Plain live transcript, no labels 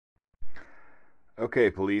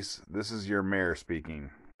Okay, police, this is your mayor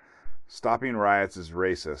speaking. Stopping riots is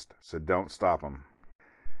racist, so don't stop them.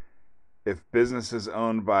 If businesses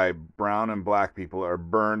owned by brown and black people are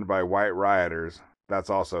burned by white rioters, that's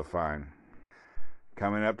also fine.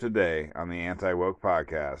 Coming up today on the Anti Woke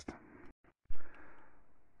Podcast.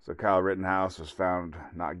 So, Kyle Rittenhouse was found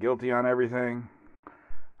not guilty on everything.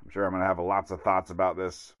 I'm sure I'm going to have lots of thoughts about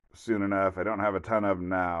this soon enough. I don't have a ton of them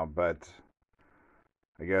now, but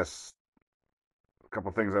I guess a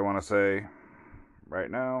couple things I want to say right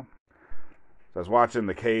now. So I was watching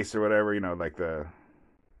the case or whatever, it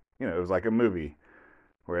was like a movie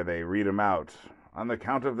where they read him out on the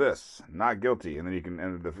count of this, not guilty, and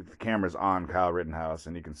then the camera's on Kyle Rittenhouse,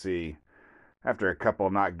 and you can see after a couple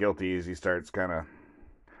not guilties, he starts kind of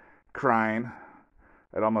crying.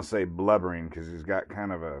 I'd almost say blubbering because he's got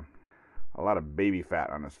kind of a lot of baby fat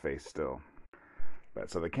on his face still. But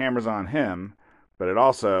so the camera's on him, but it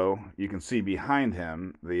also you can see behind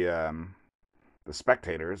him the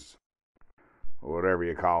spectators or whatever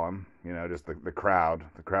you call them, just the crowd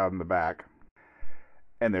in the back.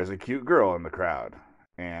 And there's a cute girl in the crowd.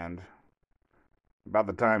 And about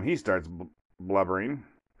the time he starts blubbering,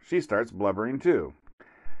 she starts blubbering too.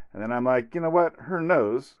 And then I'm like, you know what? Her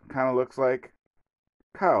nose kind of looks like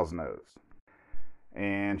Kyle's nose.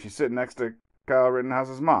 And she's sitting next to Kyle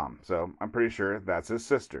Rittenhouse's mom. So I'm pretty sure that's his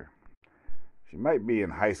sister. She might be in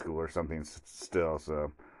high school or something still,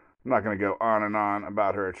 so I'm not going to go on and on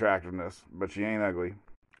about her attractiveness, but she ain't ugly.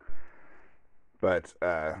 But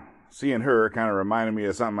seeing her kind of reminded me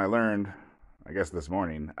of something I learned, I guess, this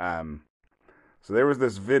morning. So there was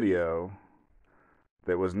this video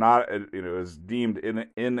that was not, it was deemed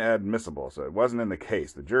inadmissible, so it wasn't in the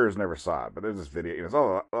case. The jurors never saw it, but there's this video. It's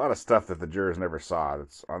all a lot of stuff that the jurors never saw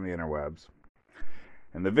that's on the interwebs.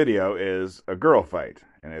 And the video is a girl fight,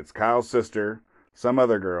 and it's Kyle's sister, some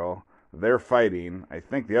other girl. They're fighting. I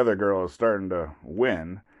think the other girl is starting to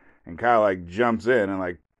win, and Kyle jumps in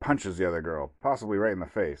and punches the other girl, possibly right in the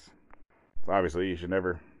face. So obviously,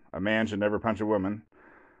 a man should never punch a woman,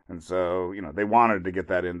 and so they wanted to get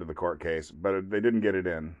that into the court case, but they didn't get it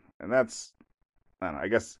in, and that's, I don't know, I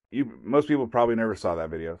guess most people probably never saw that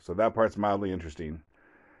video, so that part's mildly interesting.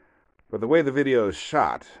 But the way the video is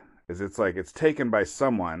shot is it's taken by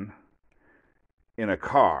someone in a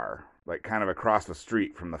car, kind of across the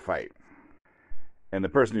street from the fight. And the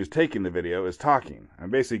person who's taking the video is talking. And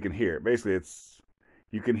basically you can hear it. Basically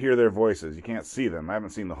you can hear their voices. You can't see them. I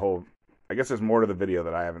haven't seen the whole, I guess there's more to the video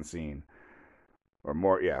that I haven't seen. Or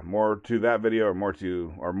more to that video or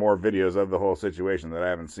more videos of the whole situation that I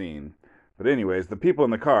haven't seen. But anyways, the people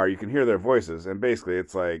in the car, you can hear their voices. And basically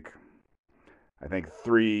it's I think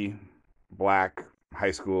 3 black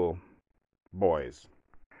high school boys.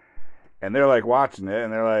 And they're watching it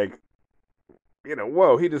and they're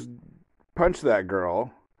whoa, he just punched that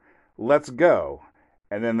girl. Let's go.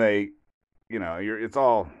 And then they, it's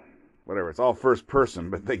all whatever. It's all first person,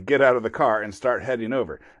 but they get out of the car and start heading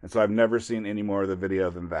over. And so I've never seen any more of the video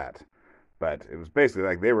than that. But it was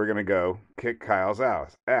basically they were going to go kick Kyle's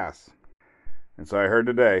ass. And so I heard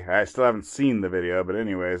today, I still haven't seen the video, but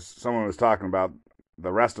anyways, someone was talking about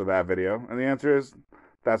the rest of that video. And the answer is,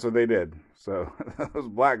 that's what they did. So those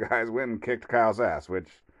black guys went and kicked Kyle's ass, which,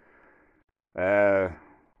 there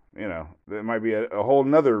might be a whole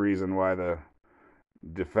nother reason why the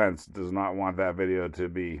defense does not want that video to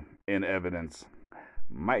be in evidence.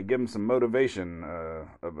 Might give them some motivation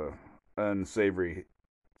of a unsavory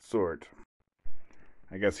sort.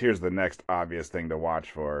 I guess here's the next obvious thing to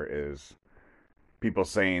watch for is people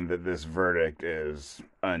saying that this verdict is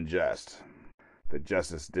unjust, that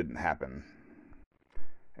justice didn't happen.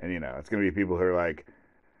 And, it's going to be people who are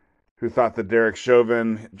who thought that Derek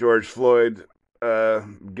Chauvin, George Floyd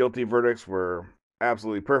guilty verdicts were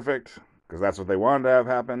absolutely perfect because that's what they wanted to have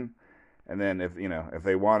happen. And then if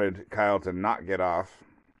they wanted Kyle to not get off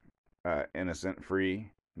innocent, free,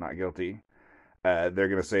 not guilty, they're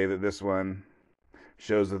going to say that this one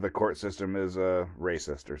shows that the court system is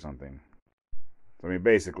racist or something. So,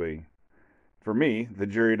 basically, for me, the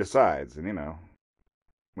jury decides. And,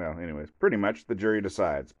 well, anyways, pretty much the jury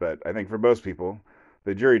decides. But I think for most people,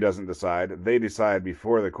 the jury doesn't decide. They decide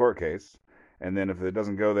before the court case. And then if it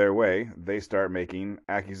doesn't go their way, they start making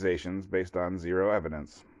accusations based on zero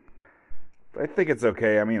evidence. But I think it's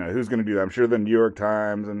okay. Who's going to do that? I'm sure the New York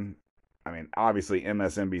Times and, obviously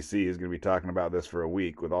MSNBC is going to be talking about this for a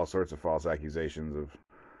week with all sorts of false accusations of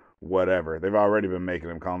whatever. They've already been making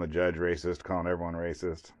them, calling the judge racist, calling everyone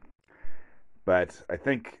racist. But I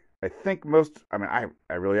think most, I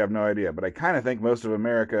really have no idea, but I kind of think most of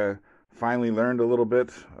America finally learned a little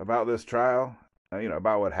bit about this trial,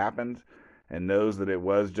 about what happened. and knows that it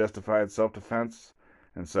was justified self-defense.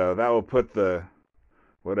 And so that will put the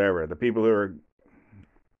people who are,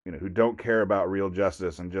 who don't care about real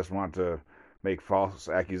justice and just want to make false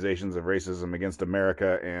accusations of racism against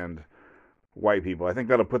America and white people. I think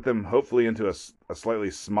that'll put them hopefully into a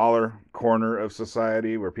slightly smaller corner of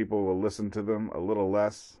society where people will listen to them a little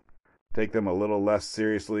less, take them a little less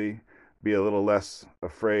seriously, be a little less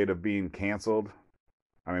afraid of being canceled.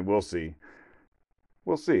 I mean, we'll see.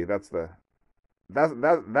 We'll see. That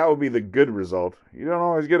will be the good result. You don't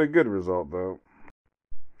always get a good result though.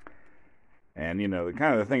 And the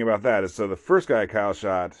kind of the thing about that is, so the first guy Kyle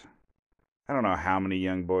shot, I don't know how many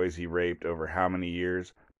young boys he raped over how many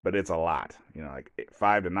years, but it's a lot. Like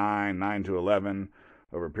 5 to 9, 9 to 11,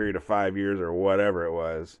 over a period of 5 years or whatever it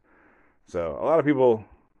was. So a lot of people,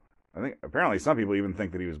 I think, apparently some people even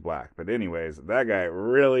think that he was black. But anyways, that guy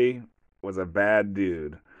really was a bad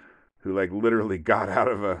dude who like literally got out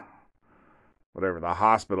of the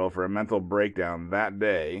hospital for a mental breakdown that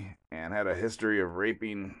day and had a history of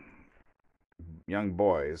raping young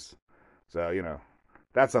boys. So,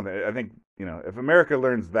 that's something I think, if America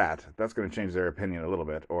learns that, that's going to change their opinion a little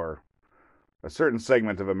bit, or a certain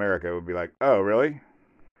segment of America would be like, oh, really?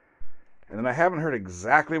 And then I haven't heard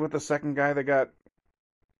exactly what the second guy that got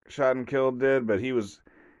shot and killed did, but he was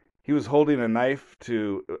holding a knife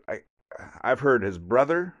to, I've heard his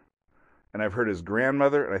brother, and I've heard his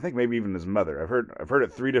grandmother, and I think maybe even his mother. I've heard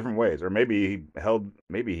it 3 different ways, or maybe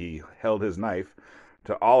he held his knife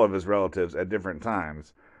to all of his relatives at different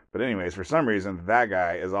times. But anyways, for some reason, that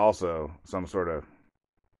guy is also some sort of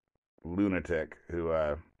lunatic who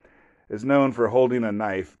is known for holding a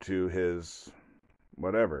knife to his,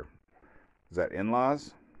 whatever, is that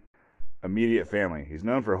in-laws? Immediate family. He's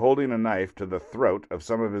known for holding a knife to the throat of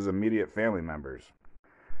some of his immediate family members.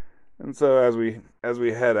 And so as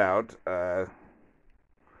we head out, or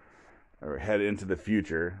head into the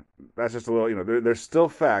future, that's just a little, there's still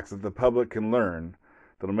facts that the public can learn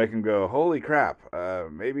that'll make them go, holy crap,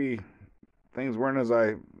 maybe things weren't as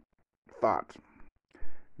I thought.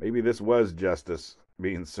 Maybe this was justice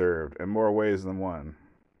being served in more ways than one.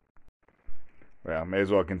 Well, may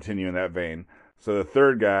as well continue in that vein. So the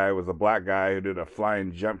third guy was a black guy who did a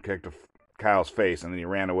flying jump kick to Kyle's face, and then he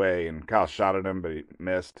ran away, and Kyle shot at him, but he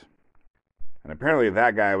missed. And apparently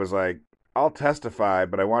that guy was like, I'll testify,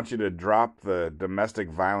 but I want you to drop the domestic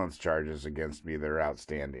violence charges against me that are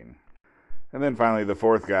outstanding. And then finally, the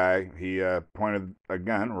fourth guy, he pointed a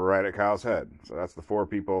gun right at Kyle's head. So that's the 4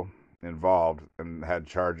 people involved and had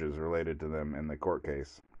charges related to them in the court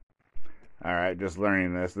case. All right, just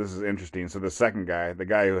learning this. This is interesting. So the second guy, the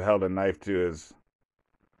guy who held a knife to his,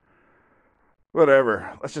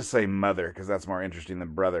 whatever, let's just say mother, because that's more interesting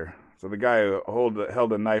than brother. So the guy who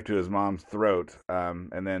held a knife to his mom's throat,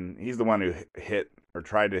 and then he's the one who hit, or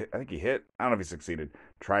tried to, I think he hit, I don't know if he succeeded,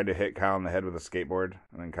 tried to hit Kyle in the head with a skateboard,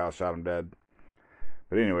 and then Kyle shot him dead.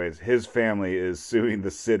 But anyways, his family is suing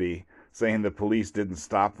the city, saying the police didn't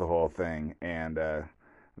stop the whole thing, and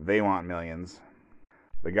they want millions.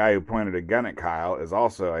 The guy who pointed a gun at Kyle is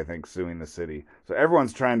also, I think, suing the city. So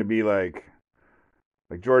everyone's trying to be like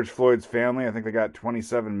George Floyd's family. I think they got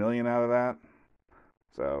 $27 million out of that.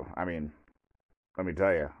 So, I mean, let me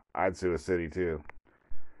tell you, I'd sue a city too.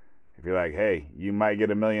 If you're like, hey, you might get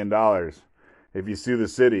 $1 million if you sue the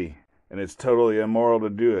city, and it's totally immoral to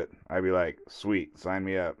do it, I'd be like, sweet, sign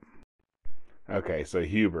me up. Okay, so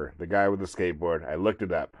Huber, the guy with the skateboard, I looked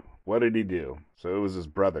it up. What did he do? So it was his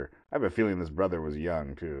brother. I have a feeling this brother was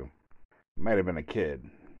young, too. Might have been a kid.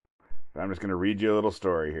 But I'm just going to read you a little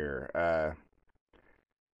story here.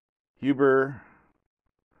 Huber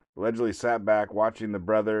allegedly sat back watching the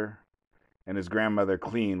brother and his grandmother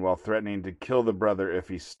clean while threatening to kill the brother if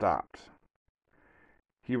he stopped.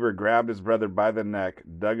 Huber grabbed his brother by the neck,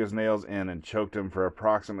 dug his nails in, and choked him for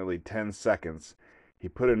approximately 10 seconds. He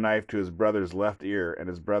put a knife to his brother's left ear, and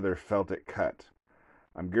his brother felt it cut.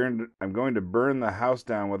 I'm going to burn the house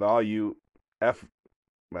down with all you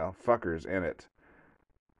fuckers in it.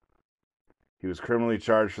 He was criminally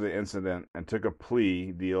charged for the incident and took a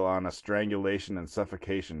plea deal on a strangulation and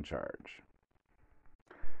suffocation charge.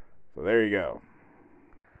 So there you go.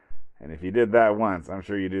 And if you did that once, I'm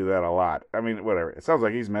sure you do that a lot. I mean, whatever. It sounds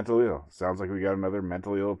like he's mentally ill. Sounds like we got another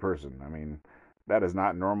mentally ill person. I mean, that is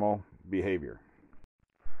not normal behavior.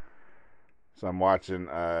 So I'm watching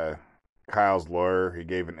Kyle's lawyer. He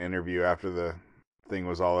gave an interview after the thing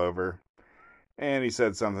was all over. And he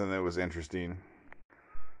said something that was interesting.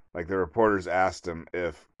 Like, the reporters asked him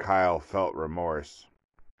if Kyle felt remorse.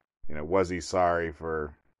 Was he sorry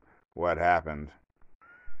for what happened?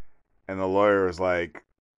 And the lawyer was like,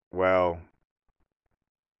 well,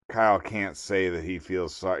 Kyle can't say that he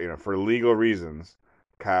feels sorry, for legal reasons.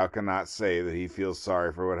 Kyle cannot say that he feels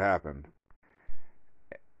sorry for what happened.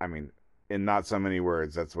 I mean, in not so many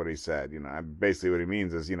words, that's what he said. Basically what he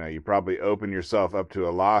means is, you probably open yourself up to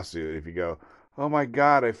a lawsuit if you go, "Oh my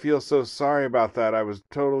God, I feel so sorry about that. I was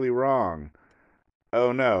totally wrong.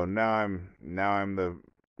 Oh no, now I'm going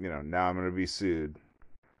to be sued."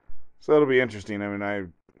 So it'll be interesting. I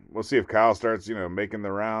mean, we'll see if Kyle starts, making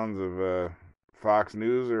the rounds of Fox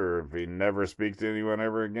News, or if he never speaks to anyone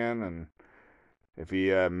ever again, and if he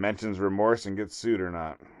mentions remorse and gets sued or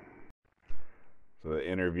not. So the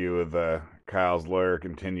interview with Kyle's lawyer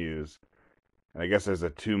continues. And I guess there's a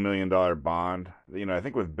 $2 million bond. I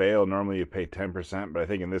think with bail, normally you pay 10%, but I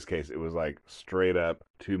think in this case it was like straight up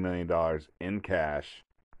 $2 million in cash.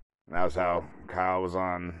 And that was how Kyle was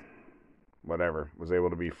was able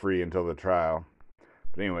to be free until the trial.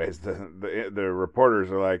 But anyways, the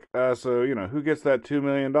reporters are like, so, who gets that $2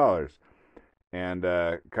 million? And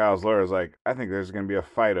Kyle's lawyer is like, I think there's going to be a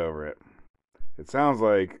fight over it. It sounds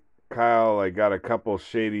like Kyle got a couple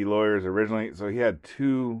shady lawyers originally. So he had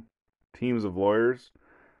two teams of lawyers.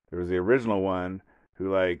 There was the original one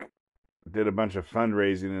who did a bunch of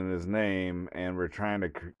fundraising in his name, and were trying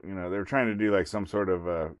to, they were trying to do some sort of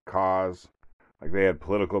a cause. They had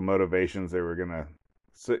political motivations. They were gonna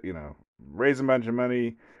raise a bunch of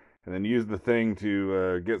money and then use the thing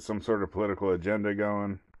to get some sort of political agenda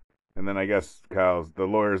going. And then I guess the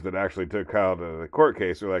lawyers that actually took Kyle to the court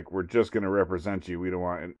case are like, we're just going to represent you. We don't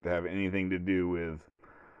want it to have anything to do with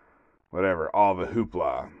whatever, all the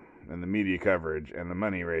hoopla and the media coverage and the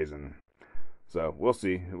money raising. So we'll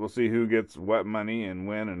see. We'll see who gets what money and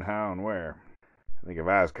when and how and where. I think if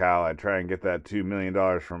I was Kyle, I'd try and get that $2 million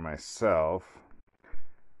for myself.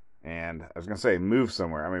 And I was going to say, move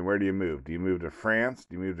somewhere. I mean, where do you move? Do you move to France?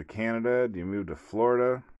 Do you move to Canada? Do you move to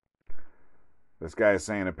Florida? This guy is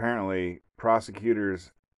saying apparently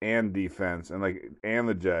prosecutors and defense and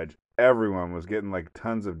the judge, everyone was getting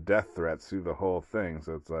tons of death threats through the whole thing.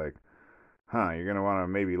 So it's you're going to want to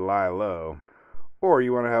maybe lie low. Or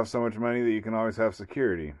you want to have so much money that you can always have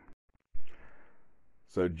security.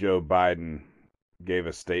 So Joe Biden gave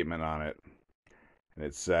a statement on it. And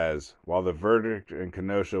it says, while the verdict in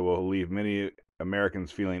Kenosha will leave many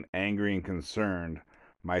Americans feeling angry and concerned,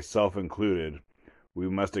 myself included, we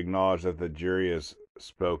must acknowledge that the jury has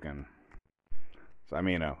spoken. So, I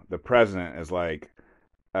mean, the president is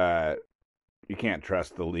you can't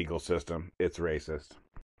trust the legal system. It's racist.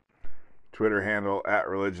 Twitter handle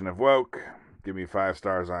 @religionofwoke. Give me 5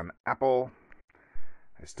 stars on Apple.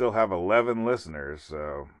 I still have 11 listeners,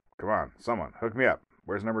 so come on, someone, hook me up.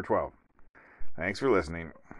 Where's number 12? Thanks for listening.